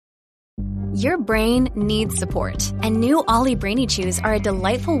Your brain needs support, and new Ollie Brainy Chews are a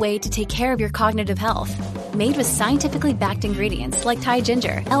delightful way to take care of your cognitive health. Made with scientifically backed ingredients like Thai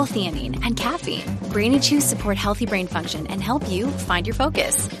ginger, L-theanine, and caffeine, Brainy Chews support healthy brain function and help you find your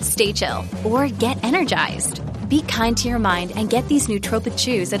focus, stay chill, or get energized. Be kind to your mind and get these nootropic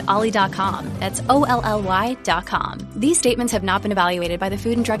chews at ollie.com. That's OLLY.com. These statements have not been evaluated by the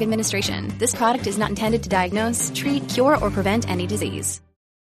Food and Drug Administration. This product is not intended to diagnose, treat, cure, or prevent any disease.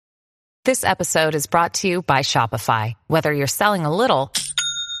 This episode is brought to you by Shopify. Whether you're selling a little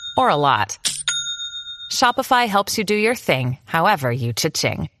or a lot, Shopify helps you do your thing, however you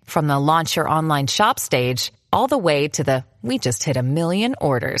cha-ching. From the launch your online shop stage, all the way to the we just hit 1 million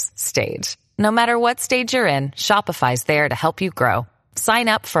orders stage. No matter what stage you're in, Shopify's there to help you grow. Sign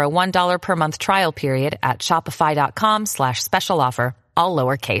up for a $1 per month trial period at shopify.com/special offer, all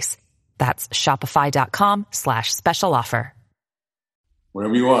lowercase. That's shopify.com/special offer.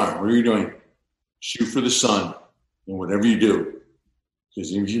 Wherever you are, whatever you're doing, shoot for the sun in whatever you do.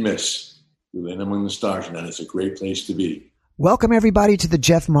 Because even if you miss, you'll land among the stars, and that is a great place to be. Welcome, everybody, to the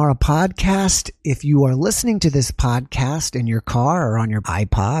Jeff Mara Podcast. If you are listening to this podcast in your car or on your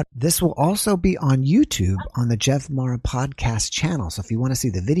iPod, this will also be on YouTube on the Jeff Mara Podcast channel. So if you want to see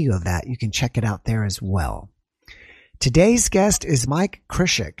the video of that, you can check it out there as well. Today's guest is Mike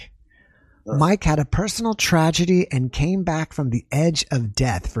Krzyzak. Mike had a personal tragedy and came back from the edge of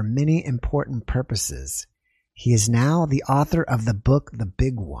death for many important purposes. He is now the author of the book, The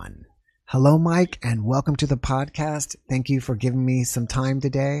Big One. Hello, Mike, and welcome to the podcast. Thank you for giving me some time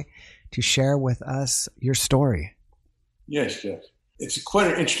today to share with us your story. Yes, yes. It's quite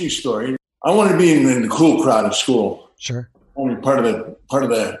an interesting story. I wanted to be in the cool crowd at school. Sure. Only part of the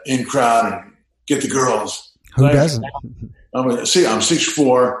in crowd and get the girls. Who doesn't? I'm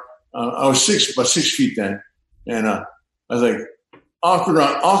 6'4". I was about 6 feet then, and I was like awkward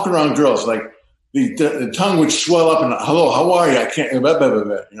around girls. Like the tongue would swell up and hello, how are you? I can't, I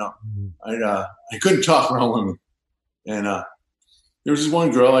couldn't talk around women. And there was this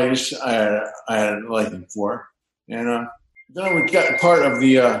one girl I had a liking for, and then I would get part of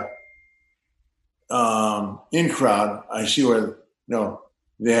the in crowd. I see where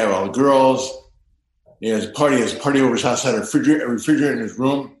they have all the girls. He has a party over his house. Had a refrigerator in his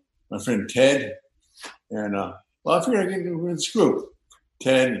room. My friend Ted, and I figured I'd get into this group.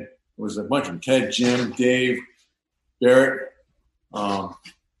 Ted was a bunch of them. Ted, Jim, Dave, Barrett,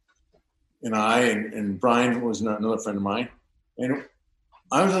 and I, and Brian was another friend of mine. And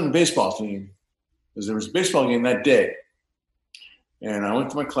I was on the baseball team because there was a baseball game that day. And I went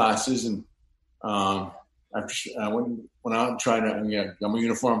to my classes, and after I went out and tried to get my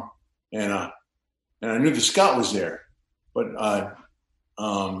uniform, and I knew the scout was there, but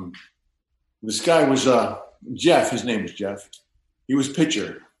this guy was Jeff. His name was Jeff. He was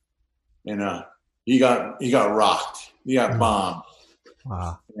pitcher, and he got rocked. He got bombed.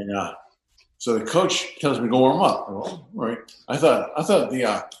 Wow. And so the coach tells me to go warm up. I go, all right. I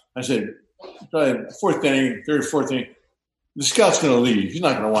said probably fourth inning, the scout's going to leave. He's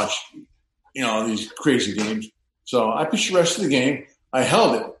not going to watch these crazy games. So I pitched the rest of the game. I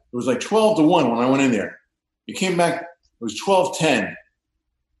held it. It was like 12-1 when I went in there. It came back. It was 12-10.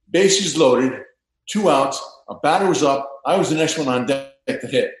 Bases loaded, 2 outs, a batter was up. I was the next one on deck to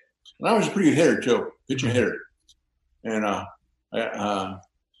hit. And I was a pretty good hitter, too, pitcher hitter. And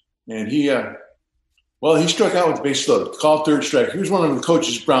he struck out with the base loaded, called third strike. He was one of the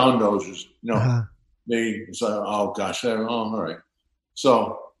coach's brown nosers. They said, oh, gosh, all right.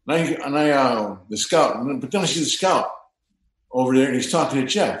 So, the scout, but then I see the scout over there, and he's talking to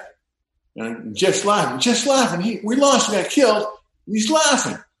Jeff. And Jeff's laughing. We lost, we got killed. And he's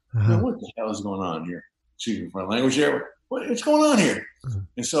laughing. Uh-huh. What the hell is going on here? Excuse me for my language there. What's going on here? Uh-huh.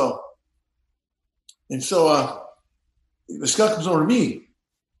 And so the scout comes over to me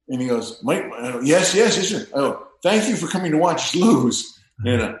and he goes, Mike, yes, sir. I go, thank you for coming to watch us lose.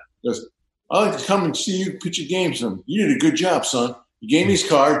 And he goes, I'd like to come and see you pitch a game. So you did a good job, son. He gave me his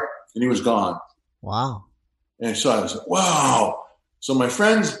card and he was gone. Wow. And so I was like, wow. So my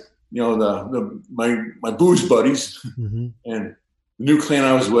friends, my booze buddies, mm-hmm. and the new clan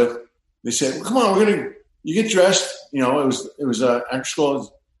I was with, they said, well, come on, you get dressed. It was after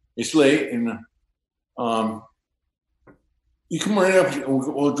school. It's late, and you come right up.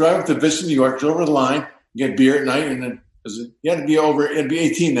 We'll drive up to Vista, New York, over the line, get beer at night, and then you had to be over. It'd be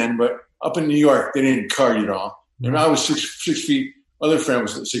 18 then, but up in New York, they didn't card you at all. And I was 6 feet. Other friend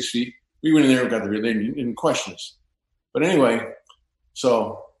was 6 feet. We went in there and got the beer. They didn't question us. But anyway,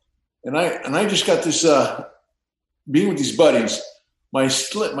 so and I just got this being with these buddies. My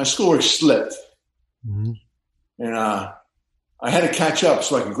schoolwork slipped, mm-hmm. and I had to catch up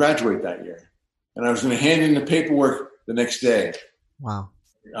so I could graduate that year. And I was going to hand in the paperwork the next day. Wow.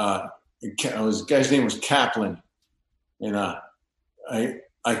 The guy's name was Kaplan. And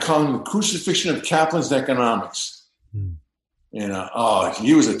I call him the crucifixion of Kaplan's economics. And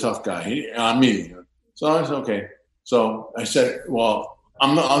he was a tough guy on me. So I was okay. So I said, well,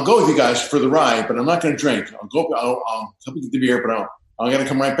 I'll go with you guys for the ride, but I'm not going to drink. I'll help you get the beer, but I got to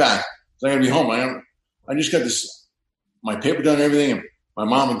come right back. So I got to be home. I just got my paper done and everything. And my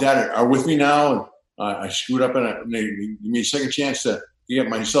mom and dad are with me now. And I screwed up and they gave me a second chance to get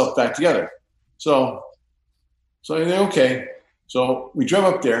myself back together. So they're okay. So we drove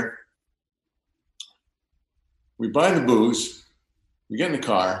up there. We buy the booze. We get in the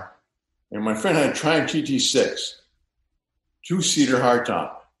car. And my friend had a Triumph GT6, 2-seater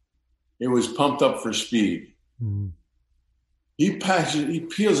hardtop. It was pumped up for speed. Mm-hmm. He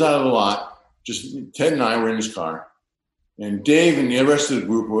peels out of the lot. Just Ted and I were in his car. And Dave and the rest of the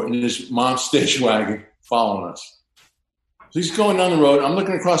group were in his mom's station wagon following us. So he's going down the road. I'm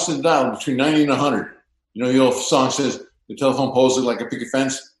looking across the dial between 90 and 100. You know, the old song says, the telephone poles look like a picket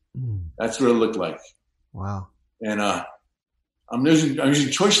fence. That's what it looked like. Wow. And I'm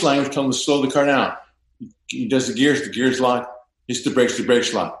using choice language, telling him to slow the car down. He does the gears lock, hits the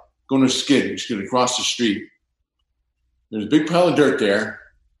brakes lock. Going to skid. He's going to cross the street. There's a big pile of dirt there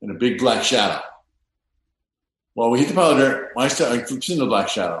and a big black shadow. Well, we hit the pile of dirt. I flipped in the black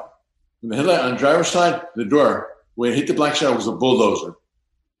shadow. And the headlight on the driver's side, the door, where it hit the black shadow was a bulldozer.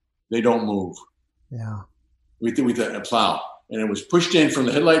 They don't move. Yeah. We did a plow. And it was pushed in from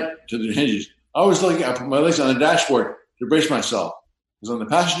the headlight to the hinges. I was looking, I put my legs on the dashboard to brace myself. Because on the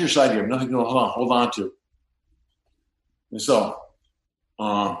passenger side, you have nothing to hold on to. And so,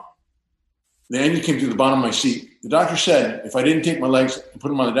 the engine came through the bottom of my seat. The doctor said if I didn't take my legs and put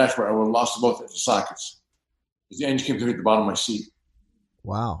them on the dashboard, I would have lost them both at the sockets. Because the engine came through at the bottom of my seat.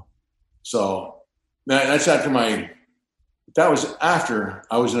 Wow. So that was after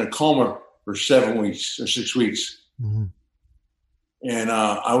I was in a coma for 7 weeks or 6 weeks. Mm-hmm. And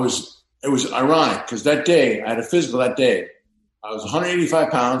it was ironic because that day, I had a physical that day. I was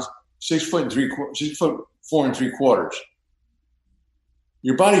 185 pounds, 6 foot 4 3/4.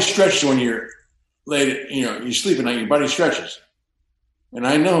 Your body stretches when you're laid, you sleep at night, your body stretches. And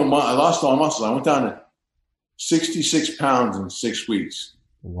I know I lost all my muscles. I went down to 66 pounds in 6 weeks.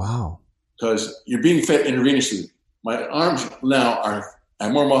 Wow. Because you're being fed intravenously. My arms now I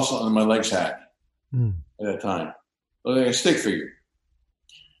have more muscle than my legs had at that time. Like a stick figure.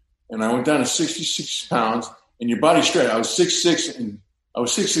 And I went down to 66 pounds, and your body stretched. I was 6'6", and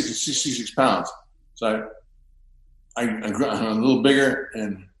 66 pounds. So I grew a little bigger,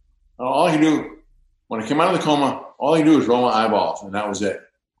 and all I could do when I came out of the coma, all I could do was roll my eyeballs, and that was it.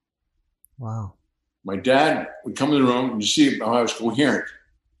 Wow. My dad would come in the room, and you see how I was coherent.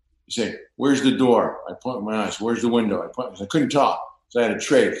 He'd say, "Where's the door?" I point my eyes. "Where's the window?" I couldn't talk, so I had a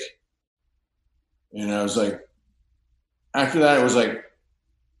trach. And I was like, after that, it was like,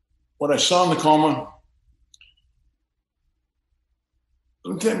 what I saw in the coma,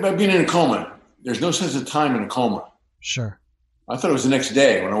 by being in a coma, there's no sense of time in a coma. Sure. I thought it was the next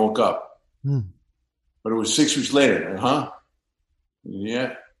day when I woke up. But it was 6 weeks later.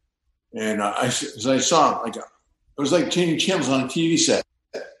 Yeah. And I saw, it was like changing channels on a TV set.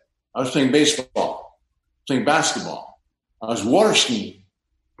 I was playing baseball, playing basketball. I was water skiing.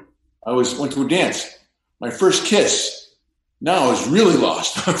 I went to a dance. My first kiss. Now I was really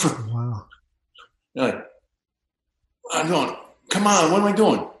lost. Wow. I'm going, come on, what am I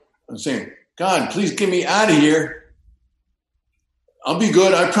doing? I'm saying, God, please get me out of here. I'll be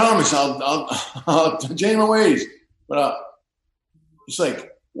good. I promise. I'll change my ways. But it's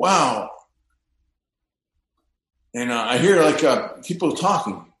like, wow. And I hear people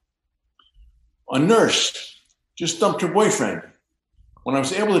talking. A nurse just dumped her boyfriend. When I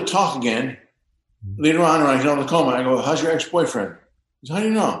was able to talk again, later on when I got out of the coma, I go, "How's your ex-boyfriend?" He says, "How do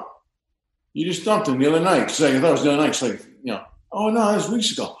you know?" "You just dumped him the other night." She's like, "I thought it was the other night." She's like, "Oh, no, that was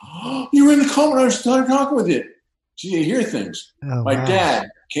weeks ago." "Oh, you were in the coma and I was talking with you." See, you hear things. Oh, My wow. dad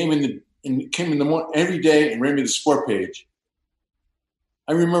came in the morning every day and read me the sport page.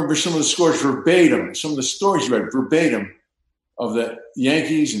 I remember some of the scores verbatim, some of the stories he read verbatim of the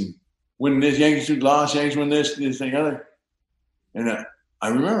Yankees and winning this, Yankees lost, Yankees win this, and the other. And I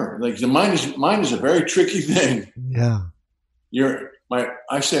remember, the mind is a very tricky thing. Yeah.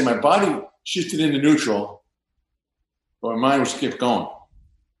 I say my body shifted into neutral, but my mind was kept going.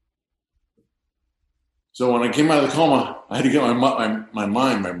 So when I came out of the coma, I had to get my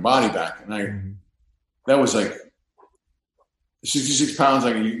mind, my body back, and that was 66 pounds.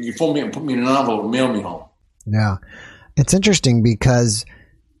 You fold me and put me in an envelope and mail me home. Yeah. It's interesting because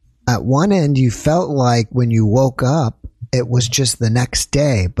at one end you felt like when you woke up, it was just the next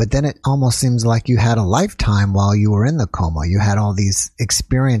day, but then it almost seems like you had a lifetime while you were in the coma. You had all these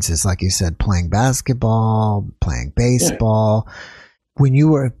experiences, like you said, playing basketball, playing baseball. Yeah. When you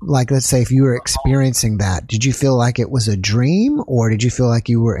were, like, let's say if you were experiencing that, did you feel like it was a dream, or did you feel like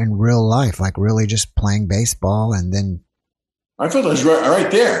you were in real life, like really just playing baseball? And then I felt I was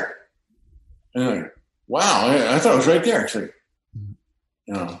right there. And wow, I thought I was right there, actually.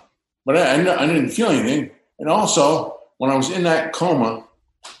 You know, but I didn't feel anything. And also, when I was in that coma,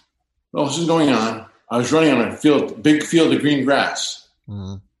 what else was going on? I was running on a big field of green grass.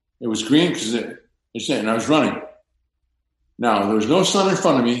 Mm-hmm. It was green because and I was running. Now, there was no sun in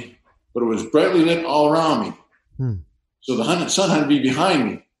front of me, but it was brightly lit all around me. Hmm. So the sun had to be behind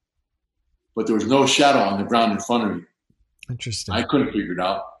me, but there was no shadow on the ground in front of me. Interesting. I couldn't figure it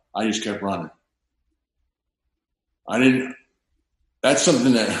out. I just kept running. That's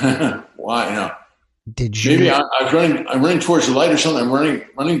something that, why, you know. Did you? Maybe I'm running towards the light or something. I'm running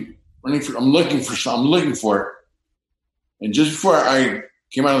I'm looking for it. And just before I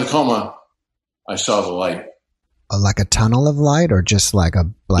came out of the coma, I saw the light. Like a tunnel of light, or just like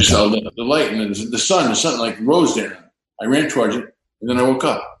the light, and the sun like rose there. I ran towards it, and then I woke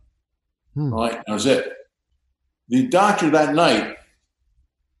up. That was it. The doctor that night,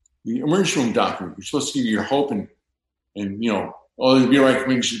 the emergency room doctor, was supposed to give you your hope and you know, it'll be all right.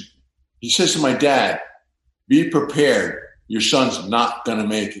 He says to my dad, "Be prepared. Your son's not going to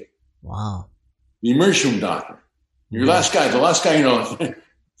make it." Wow. The emergency room doctor, the last guy, you know, the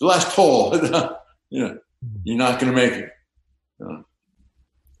last poll, you know. You're not going to make it.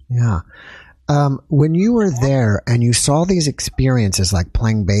 Yeah. When you were there and you saw these experiences like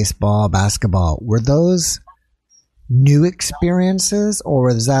playing baseball, basketball, were those new experiences,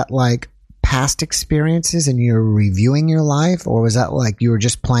 or was that like past experiences and you're reviewing your life, or was that like you were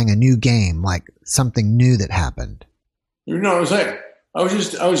just playing a new game, like something new that happened? You know, it was like I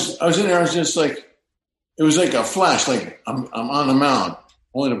was in there. I was just like, it was like a flash. Like I'm on the mound,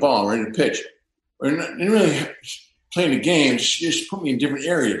 holding the ball, ready to pitch. And really playing the game, just put me in different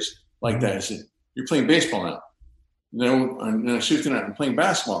areas like that. I said, "You're playing baseball now." And then I shifted out and playing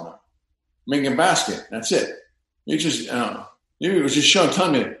basketball now. Making a basket. That's it. It just maybe it was just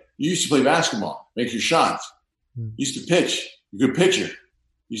telling me you used to play basketball, make your shots. You used to pitch, you're a good pitcher. You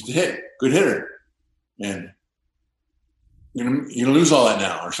used to hit, good hitter. And you're gonna lose all that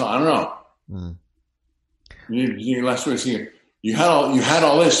now, or something. I don't know. You last week saying you had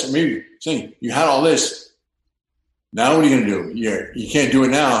all this, maybe saying you had all this. Now what are you going to do? You can't do it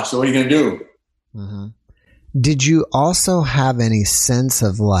now, so what are you going to do? Mm-hmm. Did you also have any sense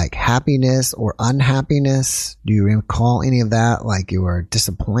of like happiness or unhappiness? Do you recall any of that? Like you were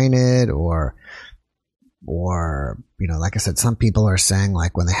disappointed or, you know, like I said, some people are saying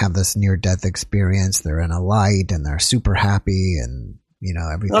like when they have this near-death experience, they're in a light and they're super happy and, you know,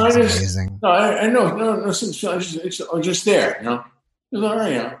 everything's amazing. No, I know. It's just there, you know. It's all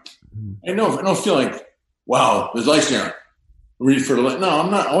right, you know. I don't feel like, wow, there's lights there. Read for the light. No,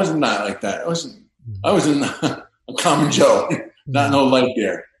 I'm not. I wasn't that like that. I wasn't a common Joe. Not no light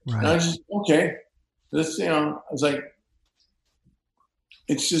there. Right. I was just okay. This, you know, I was like,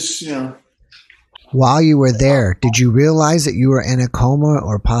 it's just, you know. While you were there, did you realize that you were in a coma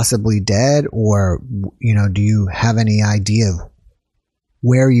or possibly dead, or, you know, do you have any idea of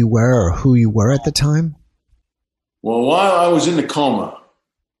where you were or who you were at the time? Well, while I was in the coma,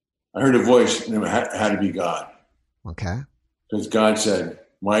 I heard a voice, and it had to be God. Okay. Because God said,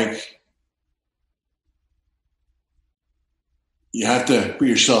 "Mike, you have to put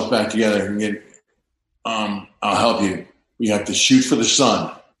yourself back together and get, I'll help you. You have to shoot for the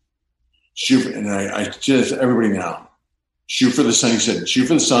sun." And I just, everybody now, shoot for the sun. He said, shoot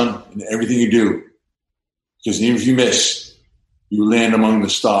for the sun in everything you do. Because even if you miss, you land among the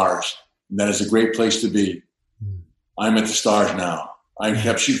stars. And that is a great place to be. I'm at the stars now. I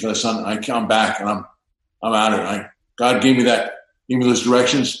kept shooting for the sun. I come back and I'm out of it. God gave me those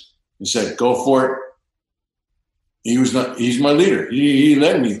directions and said, go for it. He's my leader. He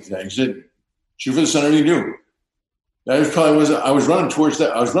led me to that. He said, shoot for the sun, everything you do. That was probably I was running towards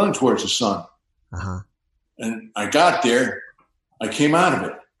that. I was running towards the sun. Uh-huh. And I got there. I came out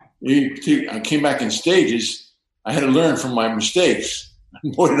of it. I came back in stages. I had to learn from my mistakes.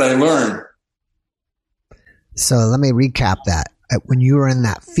 What did I learn? So let me recap that. When you were in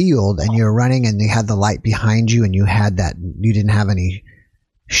that field and you were running and you had the light behind you and you didn't have any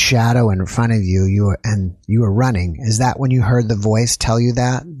shadow in front of you, you were running. Is that when you heard the voice tell you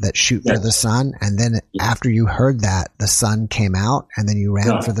that shoot for the sun? And then after you heard that, the sun came out and then you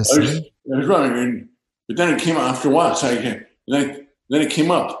ran for the sun? I was running, and But then it came out after a while. So then it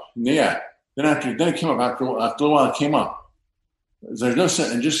came up. Yeah. Then it came up after a while. It came up. There's no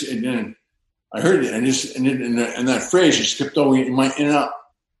sense. And then I heard it, and that phrase just skipped over in and out,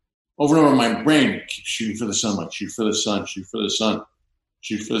 over and over in my brain. Keep shooting for the sun, like shoot for the sun, shoot for the sun,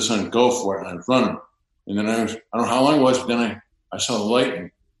 shoot for the sun, go for it. And I was running, and then I don't know how long it was, but then I saw the light,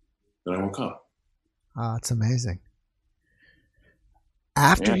 and then I woke up. Oh, it's amazing.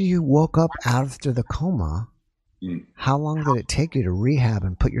 After you woke up after the coma, how long did it take you to rehab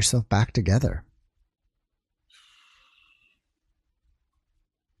and put yourself back together?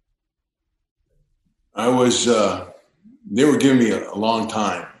 I was, they were giving me a long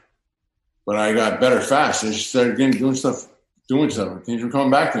time, but I got better fast. I just started doing stuff. Things were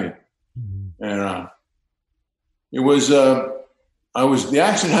coming back to me. Mm-hmm. And it was, the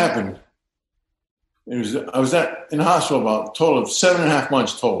accident happened. I was in the hospital about a total of 7.5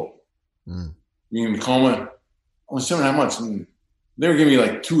 months total. Being in coma, only 7.5 months. And they were giving me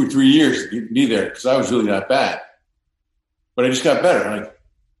like 2 or 3 years to be there because I was really that bad. But I just got better. Like,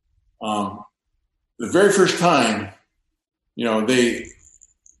 the very first time, you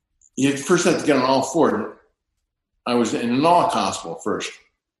first have to get on all fours. I was in an all hospital first.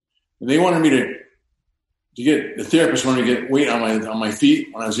 And they wanted me to get, the therapist wanted me to get weight on my feet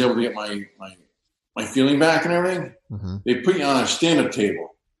when I was able to get my feeling back and everything. Mm-hmm. They put you on a stand-up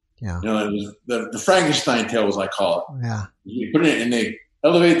table. Yeah. The Frankenstein table, as I call it. Yeah. You put it in, and they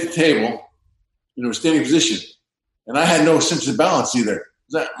elevate the table into a standing position. And I had no sense of balance either.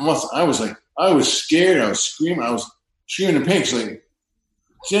 I was scared. I was screaming. I was screaming in pain. Like,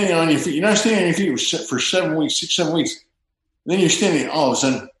 standing on your feet. You're not standing on your feet for 7 weeks, 6, 7 weeks. And then you're standing, all of a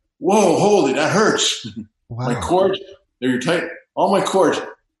sudden, whoa, hold it, that hurts. Wow. My cords, they were tight. All my cords,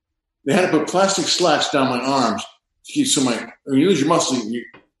 they had to put plastic slats down my arms to keep when you lose your muscle,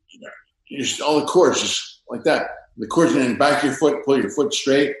 all the cords just like that. The cords in the back of your foot, pull your foot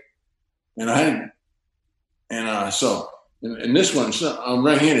straight. And so this one, I'm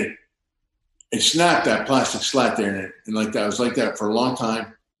right-handed. It snapped, that plastic slat there, and like that. It was like that for a long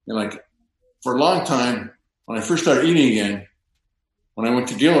time. And like for a long time, when I first started eating again, when I went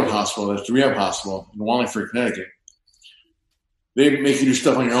to Gaylord Hospital, that's the rehab hospital in Wallingford, Connecticut, they make you do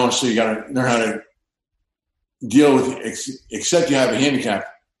stuff on your own, so you got to learn how to deal with it, except you have a handicap.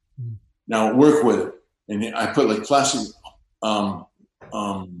 Now work with it. And I put like plastic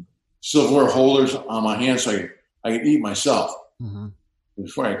silverware holders on my hands so I could eat myself. Mm-hmm.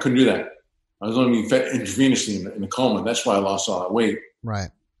 Before I couldn't do that. I was only being fed intravenously in the coma. That's why I lost all that weight. Right.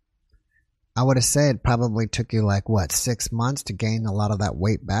 I would have said it probably took you 6 months to gain a lot of that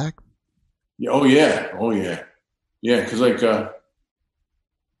weight back? Yeah, oh, yeah. Yeah, because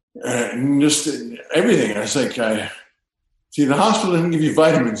just everything. I was like, see, the hospital didn't give you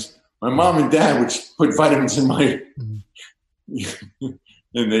vitamins. My mom and dad would put vitamins in my, and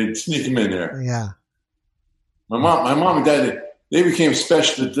they'd sneak them in there. Yeah. My mom and dad, they became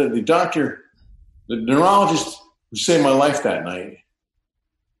special. The doctor, the neurologist who saved my life that night,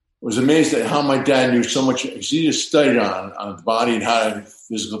 was amazed at how my dad knew so much. He just studied on the body and how to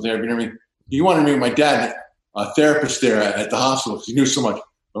physical therapy and everything. He wanted to make my dad a therapist there at the hospital because he knew so much.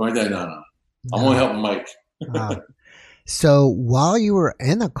 But my dad, no. I'm only helping Mike. So while you were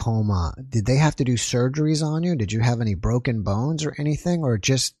in a coma, did they have to do surgeries on you? Did you have any broken bones or anything, or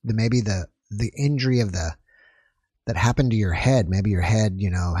just maybe the injury that happened to your head? Maybe your head,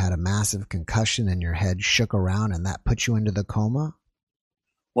 had a massive concussion and your head shook around and that put you into the coma?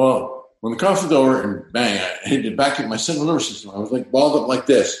 Well, when the cuff was over and bang, I hit the back of my central nervous system. I was balled up like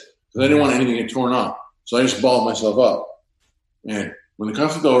this because I didn't want anything to get torn off. So I just balled myself up. And when the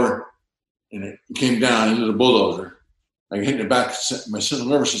cuff was over and it came down into the bulldozer, I hit the back of my central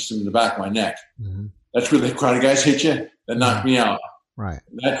nervous system in the back of my neck. Mm-hmm. That's where the karate guys hit you. That knocked me out. Right.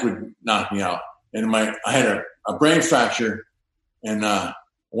 That would knock me out. And I had a brain fracture, and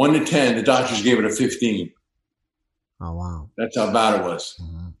 1 to 10, the doctors gave it a 15. Oh, wow. That's how bad it was.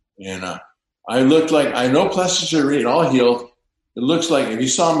 Mm-hmm. And I looked like I had no plastic surgery. It all healed. It looks like, if you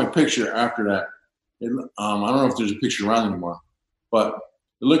saw my picture after that, I don't know if there's a picture around anymore, but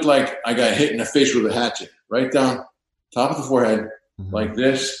it looked like I got hit in the face with a hatchet, right down top of the forehead, like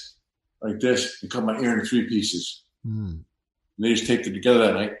this, and cut my ear into 3 pieces. Mm-hmm. And they just taped it together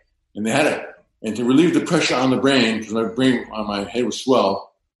that night. And they had it. And to relieve the pressure on the brain, because my brain on my head was swelled,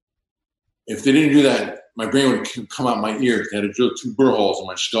 if they didn't do that, my brain would come out my ear. They had to drill 2 burr holes in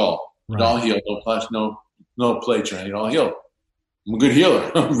my skull. Right. It all healed. No plastic, no plates or anything. It all healed. I'm a good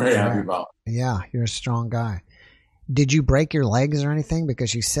healer. I'm very happy about it. Yeah, you're a strong guy. Did you break your legs or anything?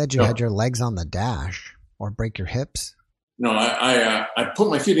 Because you said you had your legs on the dash, or break your hips? I put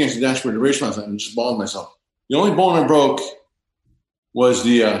my feet against the dashboard to race myself and just balled myself. The only bone I broke was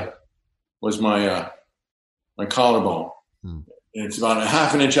my collarbone. And it's about a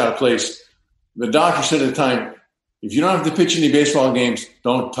half an inch out of place. The doctor said at the time, if you don't have to pitch any baseball games,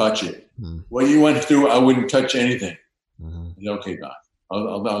 don't touch it. What you went through, I wouldn't touch anything. Said, okay, Doc,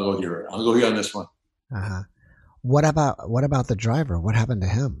 I'll go here. I'll go here on this one. What about the driver? What happened to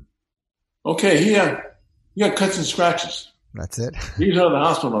him? Okay, he got cuts and scratches. That's it. He was out of the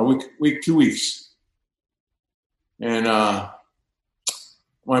hospital about a week, 2 weeks. And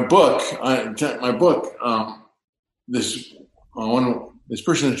my book, this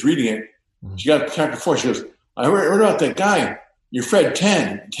person that's reading it, she got chapter 4. She goes, I heard about that guy, your friend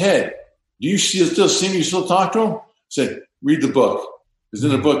Ted. Do you still see him? You still talk to him? I said, read the book. Because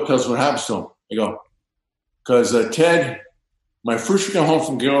in the book tells what happens to him. I go, because Ted, my first week home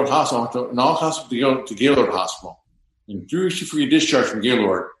from Gaylord Hospital, I went to Knoll Hospital to Gaylord Hospital. And 3 weeks before you discharge from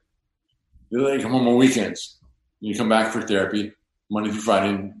Gaylord, they let you come home on weekends. And you come back for therapy Monday through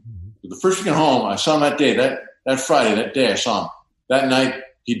Friday. The first week at home, I saw him that day, that Friday, that day I saw him. That night,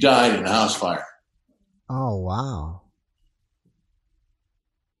 he died in a house fire. Oh, wow.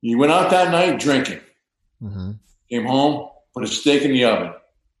 He went out that night drinking. Came home, put a steak in the oven. It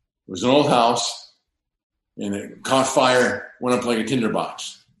was an old house, and it caught fire, went up like a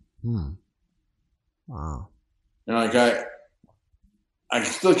tinderbox. Wow. And I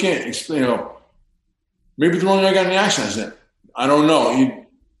still can't explain, maybe the wrong guy got in the accident. I don't know.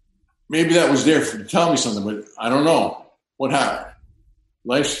 Maybe that was there to tell me something, but I don't know what happened.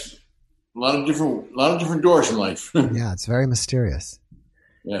 Life's a lot of different doors in life. Yeah, it's very mysterious.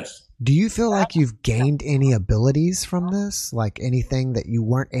 Yes. Do you feel like you've gained any abilities from this? Like anything that you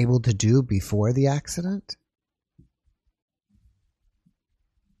weren't able to do before the accident?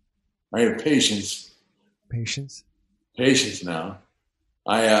 I have patience. Patience now.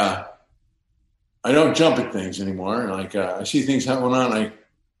 I don't jump at things anymore. Like I see things going on.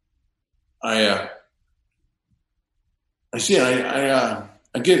 I see it. I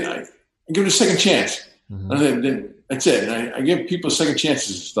give it a second chance. That's it. And I give people second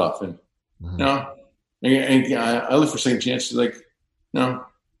chances and stuff. And I look for second chances. Like, don't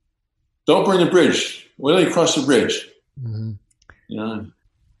burn the bridge. Wait till you cross the bridge.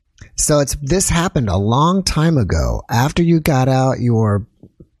 So this happened a long time ago. After you got out, you were,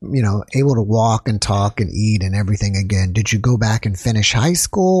 able to walk and talk and eat and everything again. Did you go back and finish high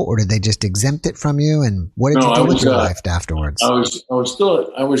school, or did they just exempt it from you? And what did you do with your life afterwards? I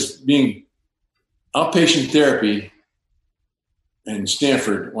was being outpatient therapy in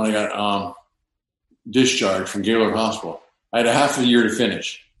Stanford when I got discharged from Gaylord Hospital. I had a half a year to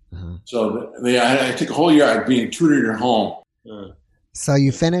finish. So I took a whole year of being tutored at home. So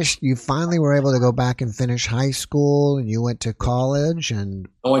you finally were able to go back and finish high school, and you went to college. And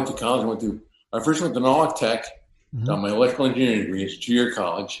I went to college. I first went to Norwalk Tech, got my electrical engineering degree. It's a 2-year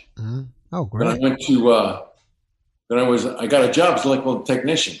college. Oh, great. Then I went to, I got a job as an electrical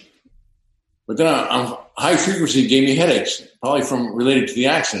technician. But then high frequency gave me headaches, probably related to the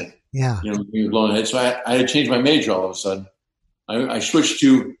accident. Yeah. Being blown ahead. So I had to change my major all of a sudden. I switched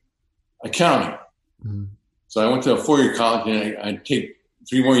to accounting. So I went to a 4-year college, and I'd take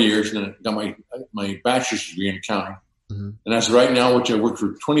 3 more years, and then I got my bachelor's degree in accounting. And that's right now, which I worked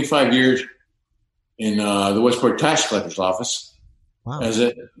for 25 years in the Westport Tax Collector's office as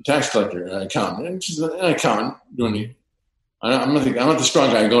a tax collector, accountant. And just an accountant doing the. I'm not the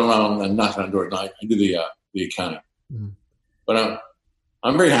strong guy going around and knocking on doors. No, I do the accounting. But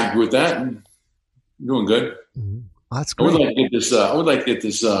I'm very happy with that. I'm doing good. That's great. I would like to get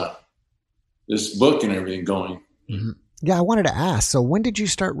this. This book and everything going. Yeah, I wanted to ask. So when did you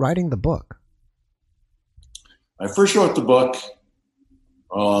start writing the book? I first wrote the book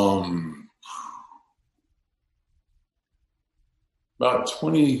about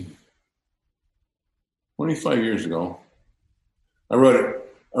 25 years ago. I wrote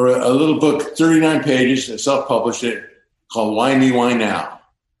a little book, 39 pages, I self-published it, called Why Me, Why Now?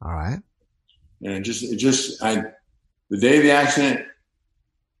 All right. And the day of the accident,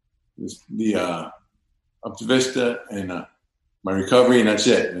 the up to Vista and my recovery, and that's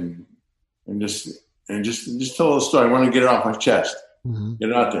it. And just tell the story. I want to get it off my chest, get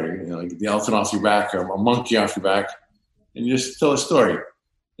it out there. Like the elephant off your back or a monkey off your back, and just tell a story,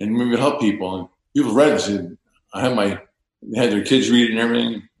 and maybe help people. And people read this. And they had their kids read it and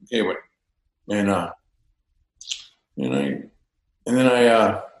everything. Okay, but and then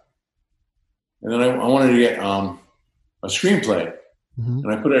I wanted to get a screenplay.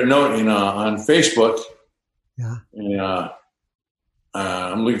 And I put a note on Facebook. Yeah. And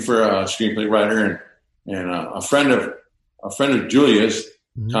I'm looking for a screenplay writer, and a friend of a friend of Julia's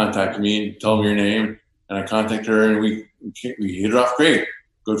contacted me and told me your name, and I contacted her, and we hit it off great.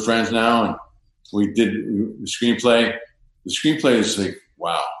 Good friends now, and we did the screenplay. The screenplay is like,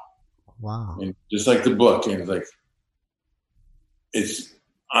 wow. And just like the book, and it's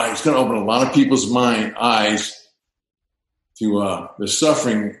going to open a lot of people's eyes to the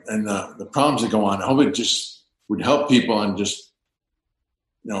suffering and the problems that go on. I hope it just would help people, and just,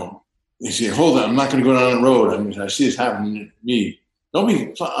 they say, hold on, I'm not going to go down the road. I mean, I see this happening to me. Don't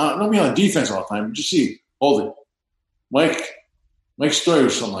be on defense all the time. Just hold it. Mike's story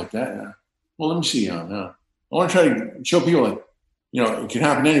was something like that. Yeah. Well, let me see. I want to try to show people it can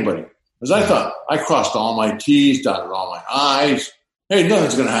happen to anybody. Because I thought I crossed all my T's, dotted all my I's. Hey,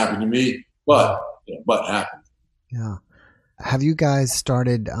 nothing's going to happen to me, but it happened. Yeah. Have you guys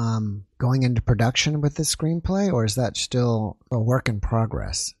started going into production with this screenplay, or is that still a work in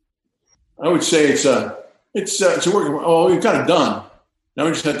progress? I would say it's a work. Oh, we've got it done. Now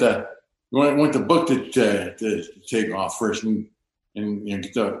we just have to. We want the book to take off first, and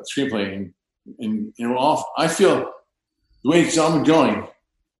get the screenplay and off. I feel the way it's all been going,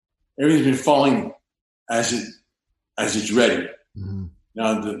 everything's been falling as it's ready. Mm-hmm.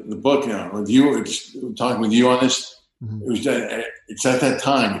 Now the book, with you, talking with you on this, it's at that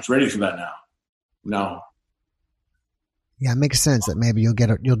time. It's ready for that now. No. Yeah, it makes sense that maybe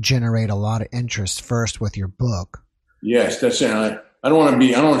you'll generate a lot of interest first with your book. Yes, that's it. I don't want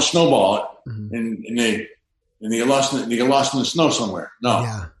to snowball it, and they get lost in the snow somewhere. No,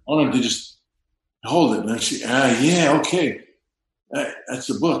 I want them to just hold it and see. Okay, that's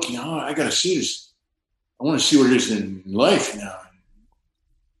the book. I got to see this. I want to see what it is in life now.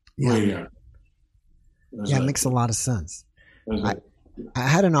 Yeah, it makes a lot of sense. I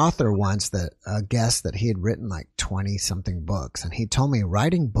had an author once a guest that he had written like 20 something books, and he told me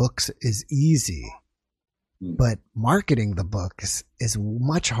writing books is easy, but marketing the book is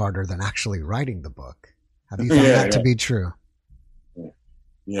much harder than actually writing the book. Have you found that to be true?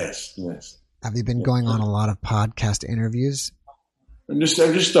 Yes. Have you been going on a lot of podcast interviews? I just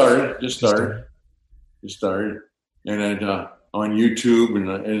started, and on YouTube,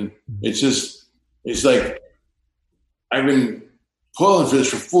 and it's like I've been pulling for this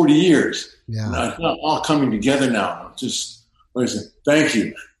for 40 years. Yeah, and it's not all coming together now. Just thank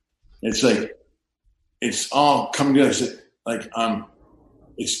you. It's like it's all coming together. It's like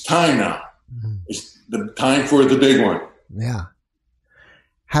it's time now. Mm-hmm. It's the time for the big one. Yeah.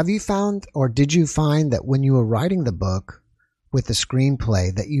 Have you found, or did you find that when you were writing the book with the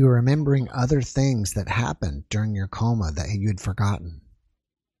screenplay, that you were remembering other things that happened during your coma that you'd forgotten?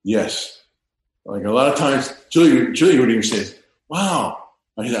 Yes. Like a lot of times, Julie would even say, wow.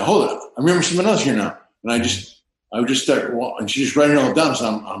 I said, hold it. I remember something else here now. And I would just start, and she's just writing it all down. So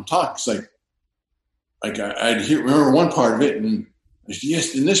I'm talking. It's like I'd remember one part of it, and I said,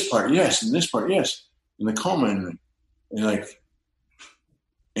 yes, in this part, yes, in this part, yes. In the coma, and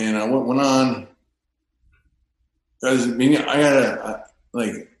I went on. Doesn't mean I got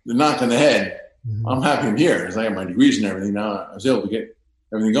the knock on the head. Mm-hmm. I'm happy I'm here because I got my degrees and everything now. I was able to get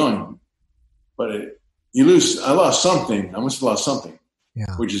everything going. But I lost something. I must have lost something,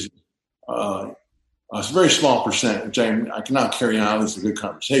 which is a very small percent, which I cannot carry on. This is a good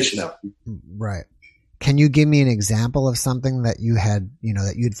conversation now. Right. Can you give me an example of something that you had,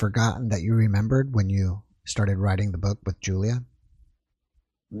 that you'd forgotten that you remembered when you started writing the book with Julia?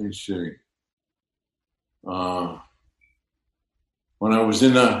 Let me see. When I was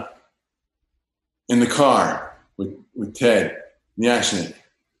in the car with Ted in the accident,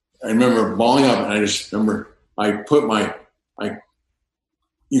 I remember balling up, and I just remember I put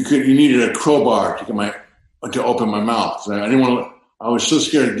you needed a crowbar to open my mouth. So I didn't want to. I was so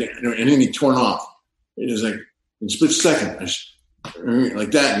scared of getting anything torn off. It was like in a split second,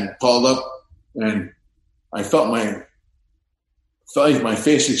 like that, and balled up, and I felt like my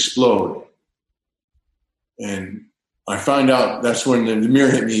face explode. And I found out that's when the mirror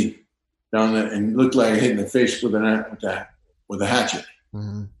hit me down there and looked like I hit in the face with a hatchet.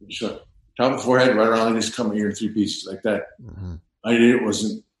 Mm-hmm. So top of the forehead, right around, just coming here in three pieces like that. Mm-hmm.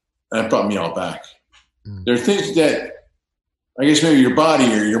 That brought me all back. Mm-hmm. There are things that I guess maybe your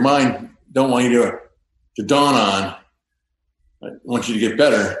body or your mind don't want you to dawn on. I want you to get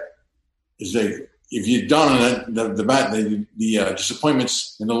better. Is that if you dawn on that, the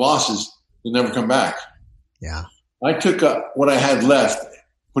disappointments and the losses will never come back. Yeah. I took what I had left,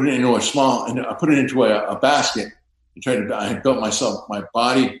 put it into a basket, and I had built myself, my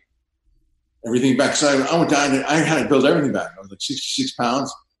body, everything back. So I had to build everything back. I was like 66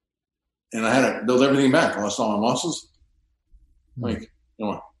 pounds, and I had to build everything back. I lost all my muscles. I had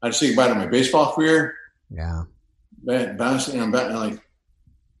to say goodbye to my baseball career. Yeah. bouncing and like,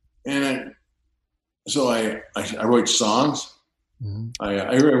 so I wrote songs. Mm-hmm.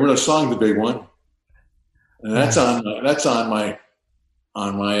 I wrote a song, The Big One, and that's on my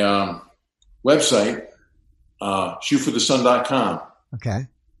website, shootforthesun.com. Okay.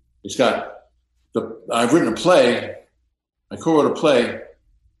 It's got I've written a play. I co-wrote a play.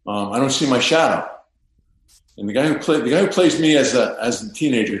 I Don't See My Shadow, and the guy who plays me as a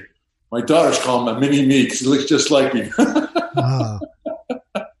teenager, my daughters call him a mini me because he looks just like me. Oh.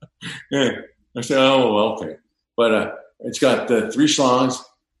 Yeah. I said, oh, well, okay. But it's got 3 songs.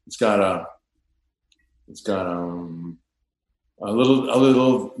 It's got a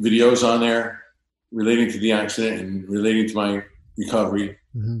little videos on there relating to the accident and relating to my recovery.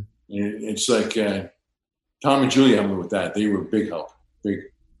 Mm-hmm. And it's like Tom and Julie helped me with that. They were big help.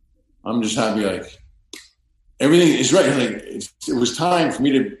 I'm just happy. Like everything is right. Like it was time for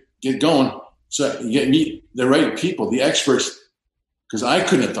me to get going. So you meet the right people, the experts, because I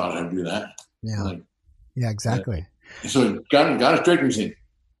couldn't have thought how to do that. Yeah. Like, yeah, exactly. So got it straight to me saying,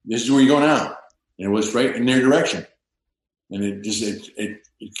 this is where you go now. And it was right in their direction. And it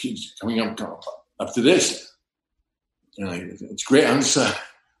keeps coming up to this. And it's great. I'm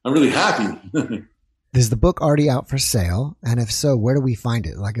really happy. Is the book already out for sale? And if so, where do we find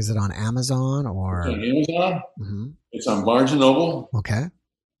it? Like, is it on Amazon or? It's on Amazon. Mm-hmm. It's on Barnes & Noble. Okay.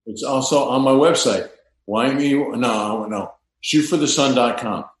 It's also on my website.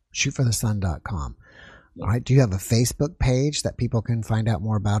 shootforthesun.com. Shootforthesun.com. All right. Do you have a Facebook page that people can find out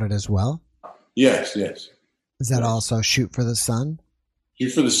more about it as well? Yes. Is that also Shoot for the Sun?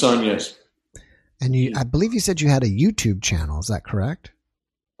 Shoot for the Sun, yes. And I believe you said you had a YouTube channel. Is that correct?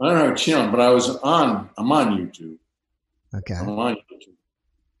 I don't have a channel, but I'm on YouTube. Okay. I'm on YouTube.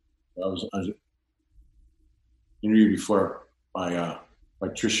 I was interviewed before by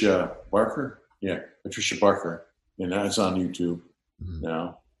Tricia Barker. Yeah, Patricia Barker. And that's on YouTube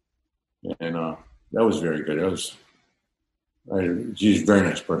now. And that was very good. She's a very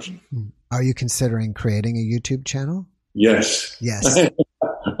nice person. Are you considering creating a YouTube channel? Yes. Yes.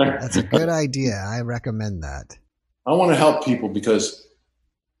 That's a good idea. I recommend that. I want to help people because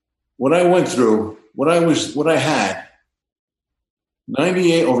what I went through, what I had,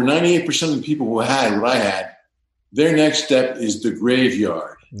 over 98% of the people who had what I had, their next step is the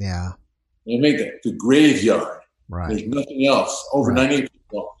graveyard. Yeah. They make that the graveyard. Right. There's nothing else. Over 98%.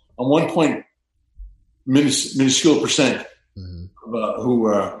 On 1 point, minuscule percent who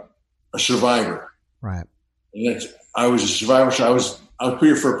were a survivor. Right. And I was a survivor. So I was put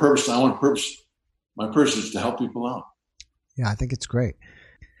here for a purpose. I want a purpose. My purpose is to help people out. Yeah, I think it's great.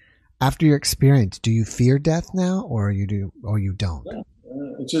 After your experience, do you fear death now, or you do, or you don't?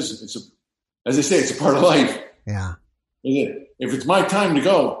 As I say, it's a part of life. Yeah. If it's my time to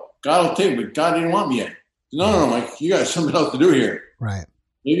go, God will take me. But God didn't want me yet. No, Mike, you got something else to do here. Right.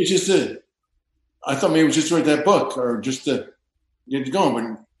 Maybe it's just I thought maybe it was just to write that book or just to get it going,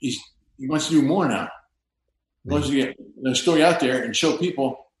 but he wants to do more now. He wants to get the story out there and show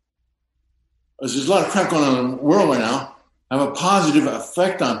people. There's a lot of crap going on in the world right now. Have a positive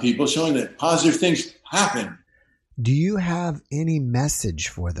effect on people, showing that positive things happen. Do you have any message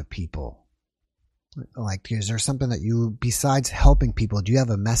for the people? Like, is there something that you, besides helping people, do you have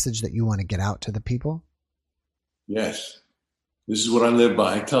a message that you want to get out to the people? Yes. This is what I live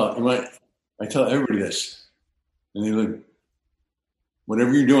by. I tell everybody this. And they look,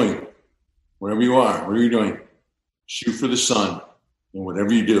 whatever you're doing, wherever you are, whatever you're doing, shoot for the sun in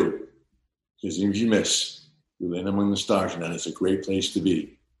whatever you do. Because even if you miss, you land among the stars, and that is a great place to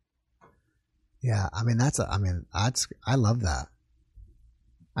be. Yeah, I love that.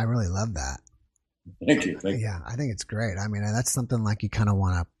 I really love that. Thank you. Yeah, I think it's great. I mean, that's something like you kind of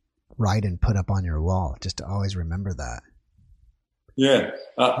want to write and put up on your wall, just to always remember that. Yeah,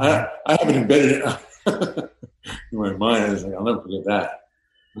 I haven't embedded it in my mind. I was like, I'll never forget that.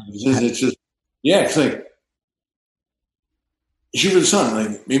 It's like shoot for the sun.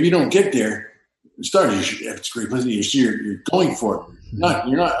 Like maybe you don't get there. It starts. It's great. You're going for it.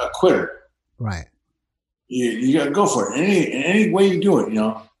 You're not a quitter. Right. You got to go for it. Any way you do it,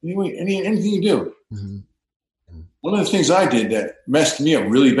 anything you do. Mm-hmm. One of the things I did that messed me up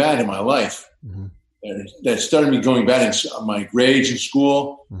really bad in my life, that started me going bad in my grades in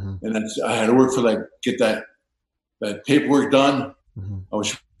school, and I had to work for get that paperwork done. I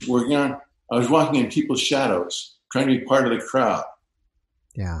was working on. I was walking in people's shadows, trying to be part of the crowd.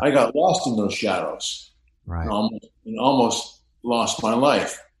 Yeah, I got lost in those shadows, right, and almost lost my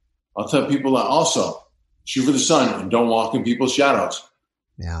life. I'll tell people that also: shoot for the sun and don't walk in people's shadows.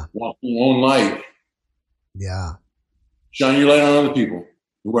 Yeah, walk in your own light. Yeah, shine your light on other people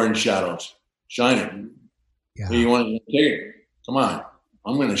who are in shadows. Shine it. Yeah. Hey, you want to take it? Come on.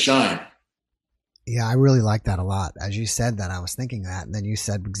 I'm going to shine. Yeah, I really like that a lot. As you said that, I was thinking that, and then you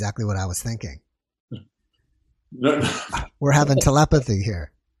said exactly what I was thinking. No, We're having telepathy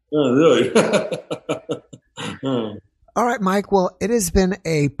here. no, really. All right, Mike. Well, it has been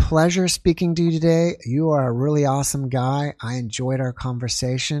a pleasure speaking to you today. You are a really awesome guy. I enjoyed our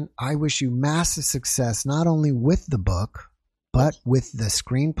conversation. I wish you massive success, not only with the book, but with the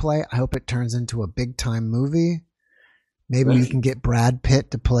screenplay. I hope it turns into a big time movie. Maybe you can get Brad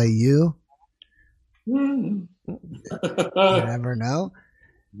Pitt to play you. You never know.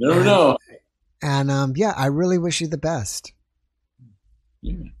 Never know. And yeah, I really wish you the best.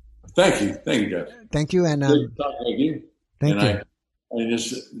 Yeah. Thank you, Jeff. Thank you, and Good talking with you. thank you. I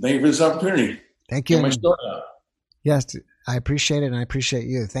just thank you for this opportunity. Thank you. Get my story out. Yes, I appreciate it, and I appreciate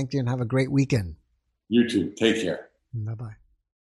you. Thank you, and have a great weekend. You too. Take care. Bye-bye.